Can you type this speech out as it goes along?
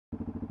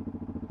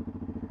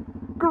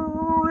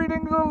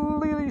Greetings,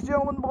 ladies,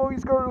 gentlemen,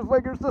 boys, girls,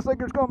 likers,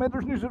 dislikers,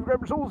 commenters, new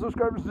subscribers, old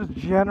subscribers, just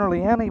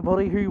generally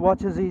anybody who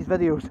watches these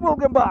videos.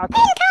 Welcome back!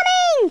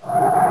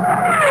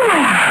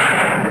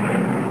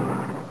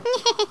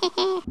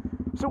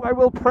 So I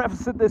will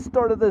preface at the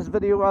start of this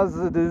video as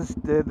it is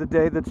the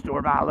day that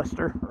Storm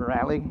Alistair, or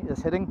Ali,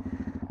 is hitting.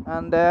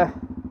 And there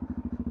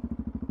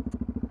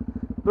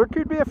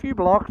could be a few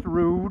blocked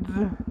roads.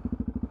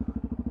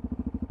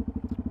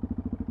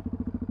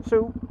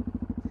 So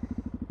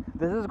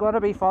this is going to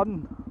be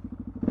fun.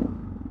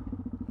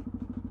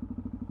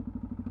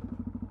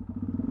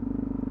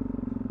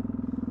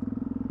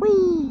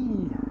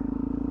 Whee!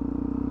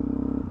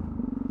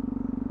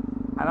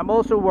 And I'm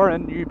also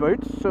wearing new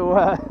boots,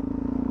 so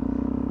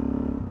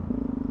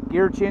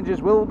gear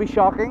changes will be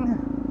shocking.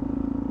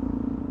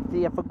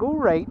 See, if I go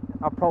right,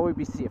 I'll probably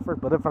be safer,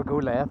 but if I go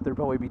left, there'll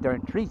probably be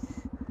down trees.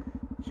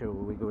 So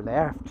we go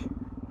left,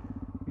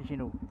 because you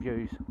know,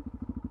 views.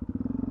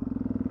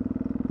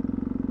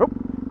 Oh,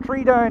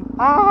 tree down!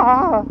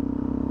 Ah!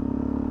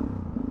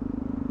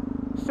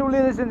 So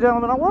ladies and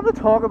gentlemen, I want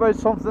to talk about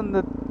something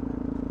that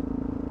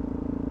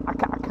I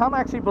can't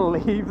actually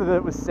believe that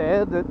it was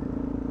said, that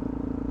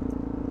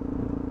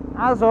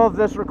as of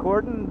this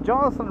recording,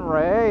 Jonathan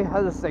Rea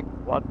has like,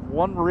 what,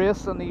 one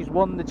race and he's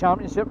won the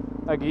championship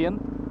again.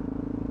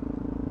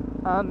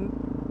 And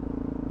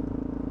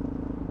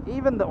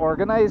even the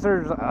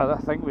organisers, I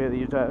think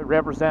he's a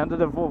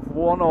representative of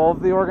one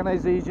of the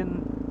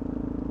organisation,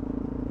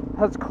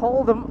 has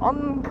called him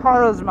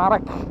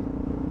uncharismatic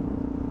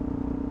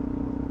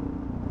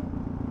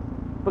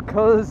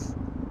because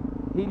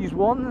he's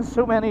won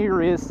so many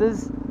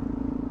races,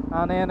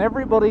 and then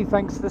everybody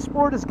thinks the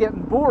sport is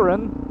getting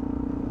boring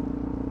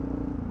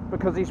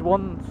because he's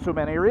won so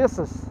many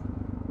races.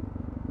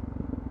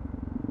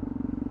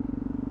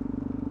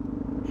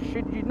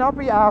 Should you not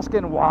be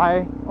asking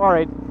why?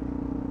 Alright,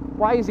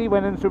 why is he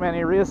winning so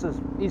many races?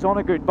 He's on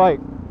a good bike.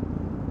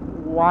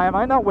 Why am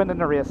I not winning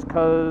the race?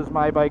 Because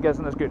my bike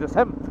isn't as good as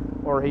him,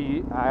 or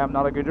I am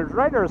not a good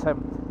rider as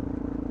him.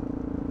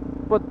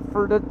 But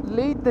for to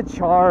lead the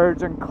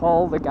charge and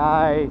call the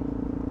guy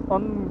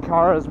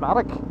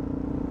uncharismatic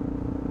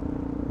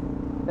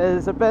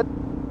is a bit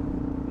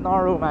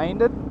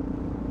narrow-minded.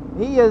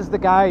 He is the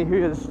guy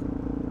who is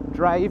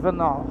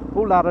driving a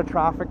whole lot of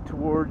traffic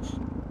towards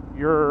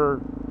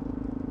your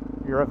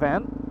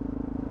event.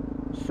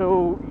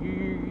 So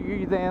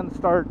you then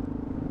start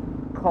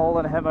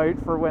calling him out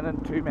for winning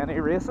too many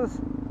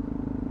races.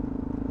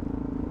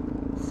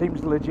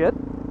 Seems legit.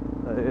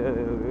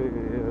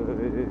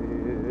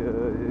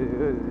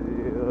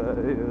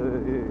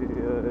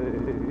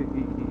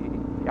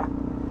 Yeah.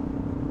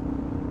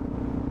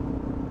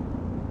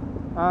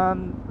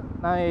 And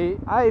now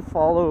I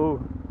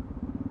follow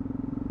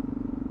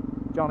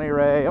Johnny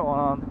Rea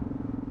on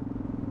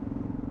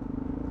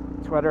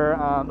Twitter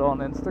and on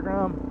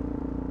Instagram.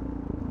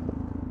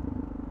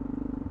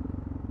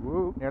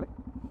 Whoa, nearly.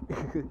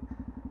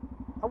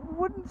 I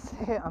wouldn't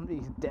say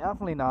he's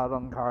definitely not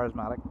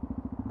uncharismatic.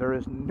 There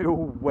is no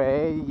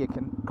way you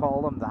can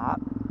call him that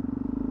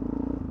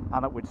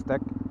and it would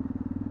stick.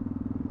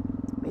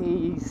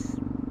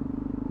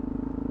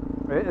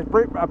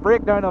 A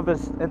breakdown of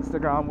his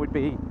Instagram would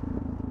be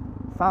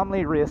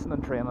family, racing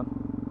and training.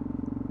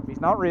 If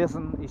he's not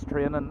racing, he's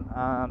training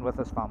and with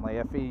his family.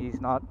 If he's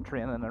not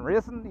training and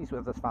racing, he's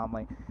with his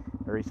family.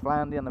 Or he's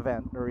flying to an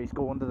event, or he's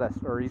going to this,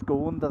 or he's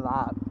going to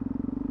that.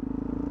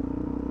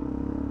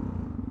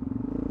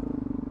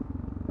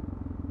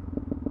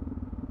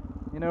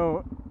 You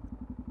know,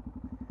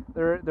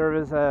 there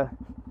is a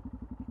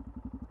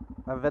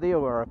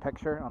video or a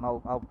picture, and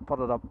I'll put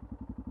it up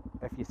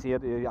if you see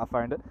it. I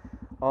found it,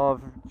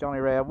 of Johnny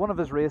Rea. One of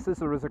his races,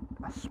 there was a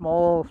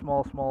small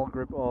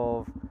group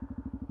of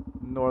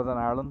Northern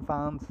Ireland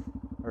fans,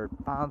 or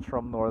fans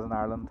from Northern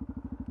Ireland,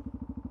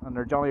 and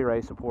they're Johnny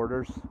Rea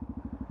supporters.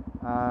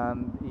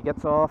 And he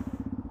gets off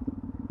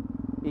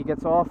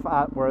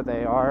at where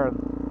they are,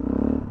 and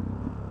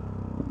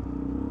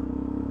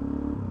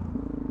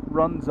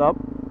runs up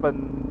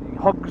and he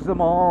hugs them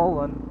all,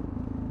 and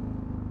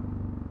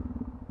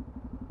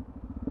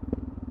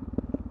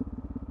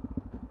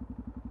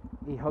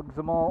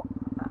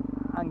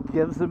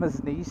gives them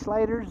his knee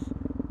sliders,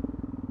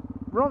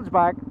 runs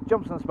back,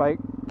 jumps on his bike,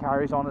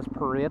 carries on his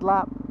parade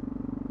lap.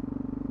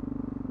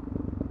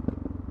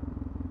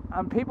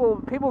 And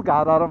people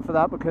got at him for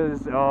that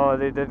because, oh,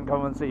 they didn't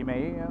come and see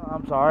me.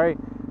 I'm sorry.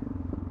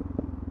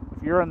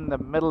 If you're in the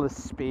middle of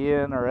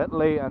Spain or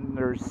Italy and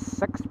there's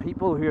 6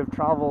 people who have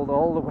travelled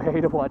all the way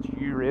to watch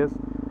you race,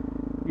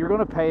 you're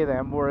going to pay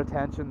them more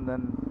attention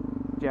than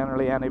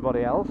generally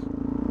anybody else.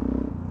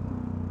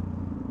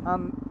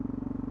 And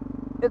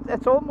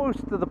it's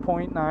almost to the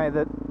point now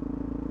that,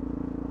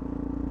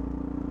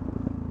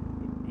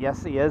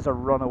 yes, he is a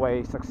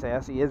runaway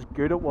success. He is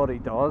good at what he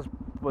does,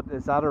 but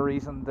is that a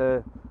reason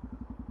to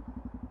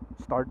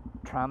start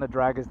trying to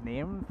drag his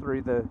name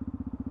through the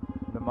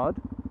mud?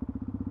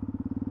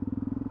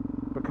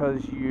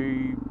 Because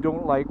you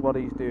don't like what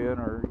he's doing,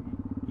 or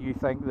you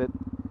think that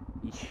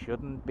he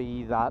shouldn't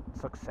be that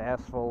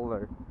successful,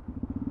 or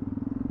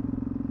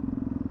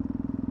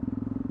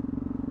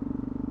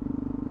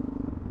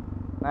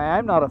now,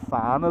 I'm not a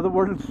fan of the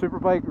World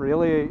Superbike,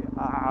 really.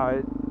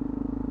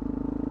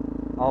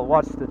 I'll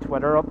watch the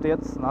Twitter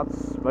updates, and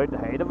that's about the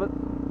height of it.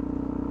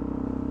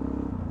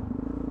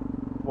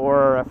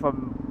 Or if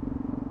I'm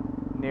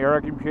near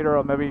a computer,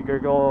 I'll maybe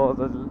Google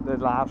the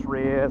last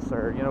race,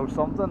 or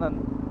something.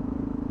 And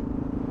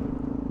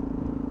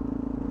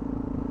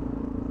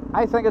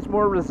I think it's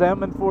more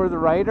resentment for the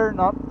rider,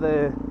 not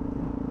the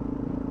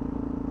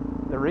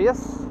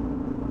race.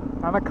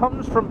 And it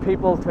comes from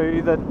people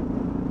too that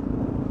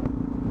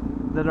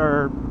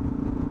are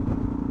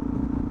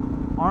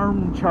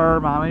armchair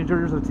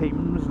managers of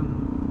teams,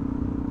 and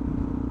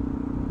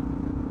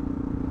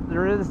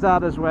there is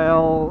that as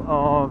well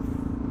of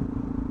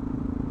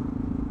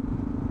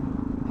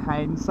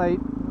hindsight.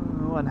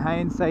 In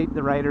hindsight,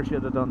 the rider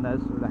should have done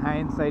this, or the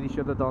hindsight, he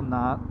should have done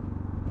that.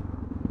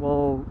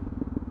 Well,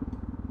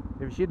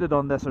 if he should have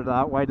done this or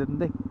that, why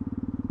didn't he?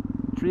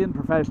 Trained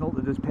professional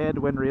that is paid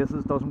to win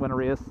races doesn't win a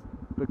race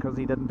because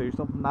he didn't do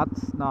something. That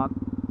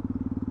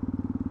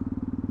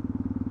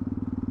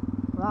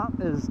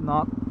is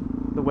not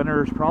the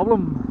winner's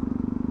problem.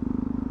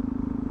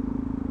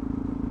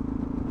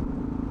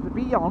 To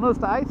be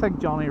honest, I think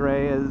Johnny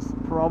Rea is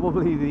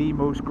probably the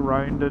most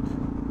grounded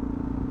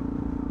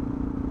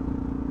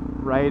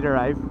rider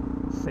I've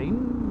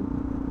seen.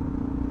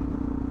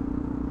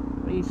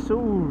 He's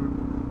so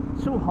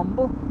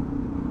humble.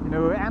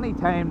 Any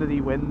time that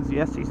he wins,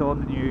 yes, he's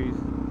on the news.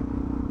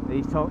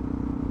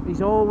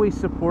 He's always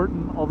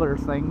supporting other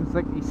things.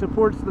 Like, he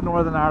supports the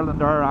Northern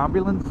Ireland Air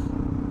Ambulance.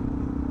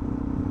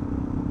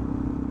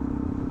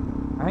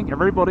 I think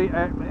everybody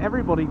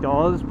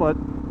does, but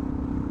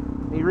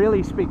he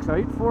really speaks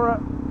out for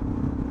it.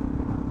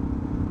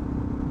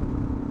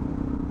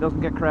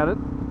 Doesn't get credit.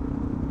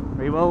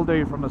 He will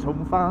do from his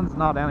home fans,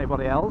 not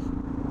anybody else.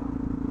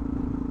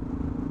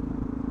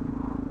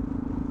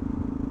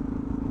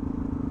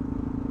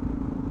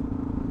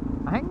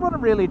 I think what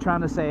I'm really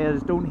trying to say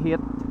is, don't hate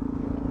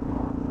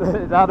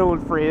that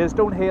old phrase,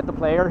 don't hate the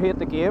player, hate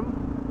the game.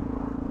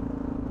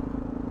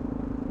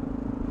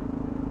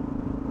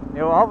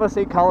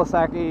 Obviously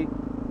Kawasaki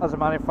as a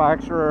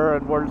manufacturer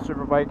and World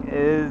Superbike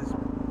is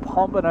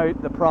pumping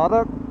out the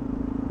product,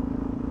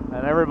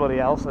 and everybody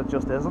else, it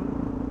just isn't.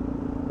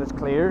 It's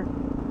clear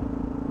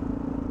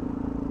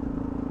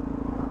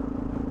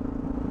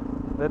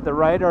that the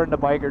rider and the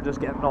bike are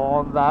just getting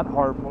on that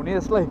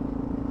harmoniously.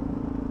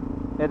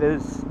 It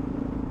is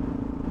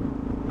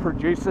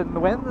producing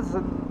wins,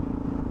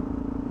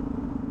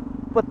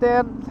 but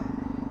then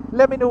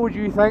let me know what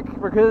you think,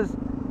 because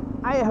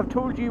I have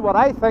told you what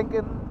I think,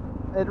 and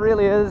it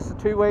really is a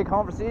two-way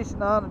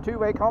conversation, and a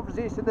two-way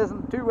conversation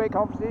isn't a two-way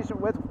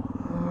conversation with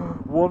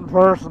one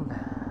person.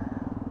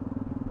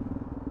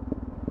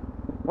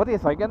 What are you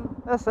thinking?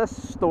 This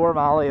Storm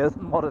Alley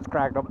isn't what it's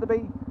cracked up to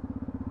be.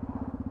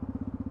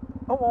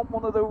 I want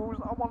one of those.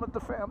 I want a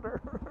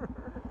Defender.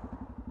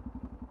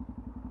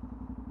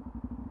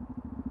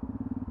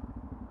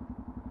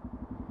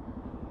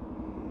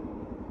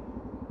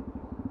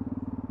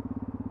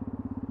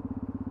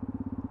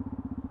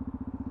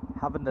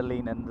 Having to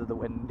lean into the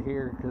wind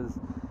here, because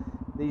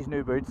these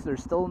new boots,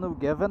 there's still no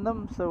give in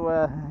them, so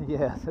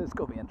yeah, it's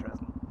going to be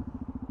interesting.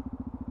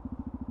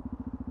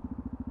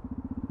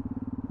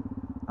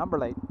 Amber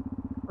light,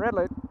 red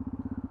light.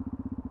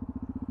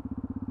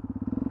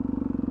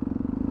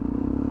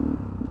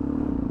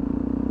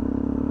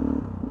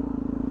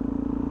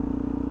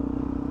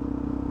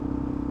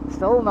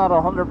 Still not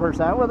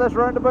 100% with this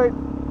roundabout.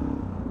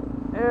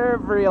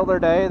 Every other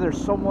day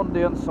there's someone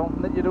doing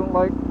something that you don't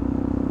like.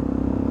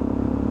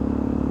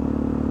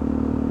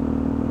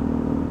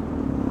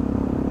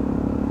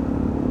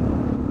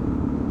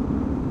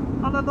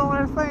 And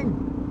another thing,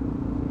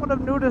 what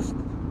I've noticed,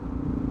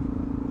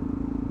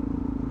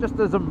 just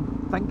as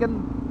I'm thinking,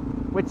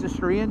 which is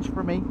strange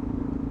for me,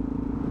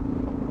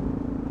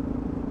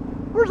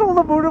 where's all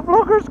the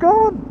motovloggers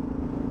gone?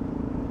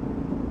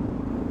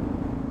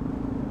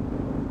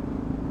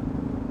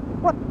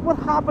 What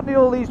happened to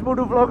all these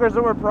motovloggers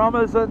that were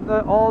promising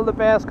all the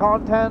best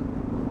content?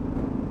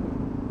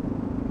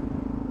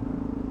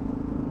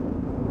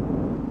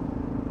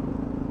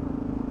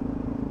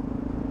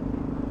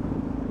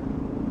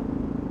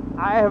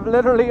 I have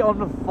literally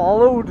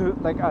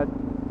unfollowed like a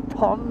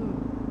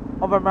ton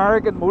of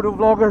American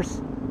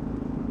motovloggers,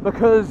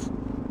 because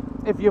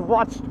if you've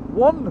watched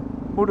one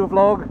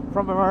motovlog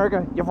from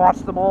America, you've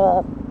watched them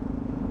all.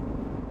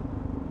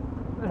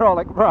 They're all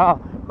like, brah,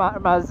 my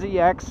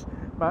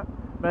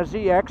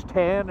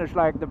ZX10 is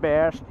like the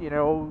best,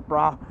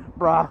 brah,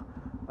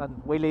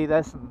 and wheelie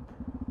this and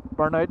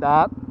burn out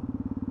that.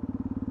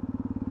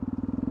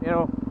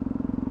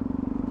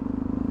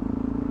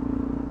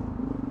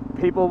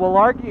 People will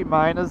argue,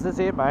 mine is the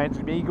same,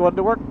 mine's me going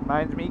to work,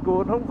 mine's me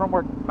going home from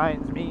work,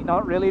 mine's me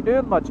not really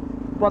doing much.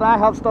 But I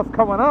have stuff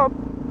coming up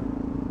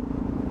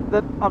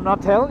that I'm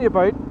not telling you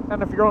about,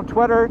 and if you're on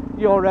Twitter,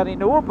 you already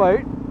know about.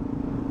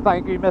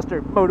 Thank you,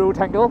 Mr. Moto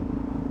Tingle.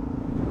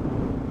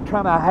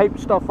 trying to hype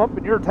stuff up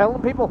and you're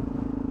telling people.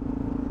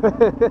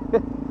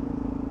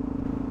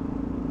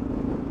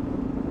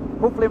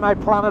 Hopefully my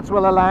planets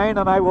will align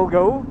and I will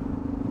go.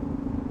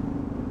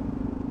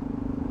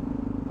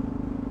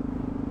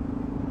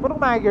 But oh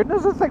my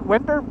goodness, it's like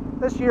winter.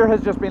 This year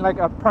has just been like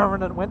a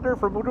permanent winter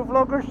for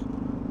motovloggers.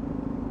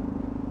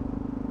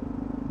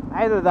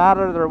 Either that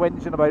or they're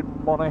whinging about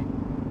money.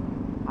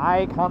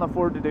 I can't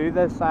afford to do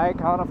this, I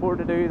can't afford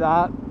to do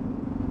that.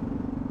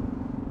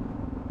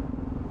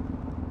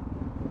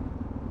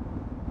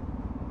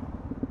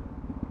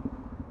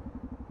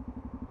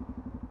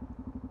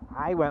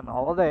 I went on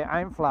holiday,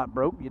 I'm flat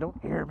broke, you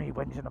don't hear me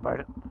whinging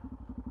about it.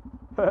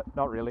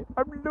 Not really.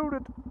 I'm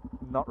loaded.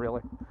 Not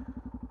really.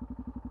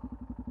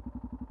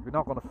 You're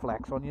not going to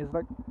flex on you,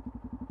 like.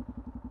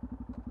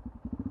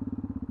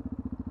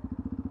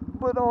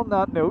 But on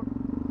that note,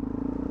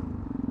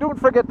 don't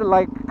forget to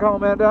like,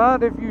 comment,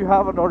 and if you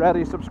haven't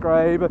already,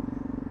 subscribe.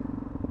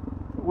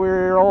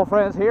 We're all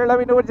friends here. Let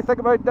me know what you think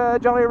about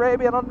Johnny Rea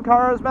being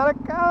uncharismatic.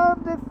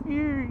 And if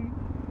you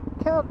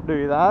can't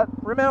do that,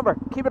 remember,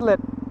 keep it lit.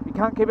 If you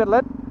can't keep it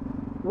lit,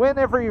 win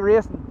every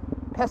race and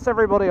piss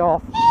everybody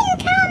off.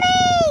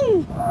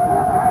 Incoming!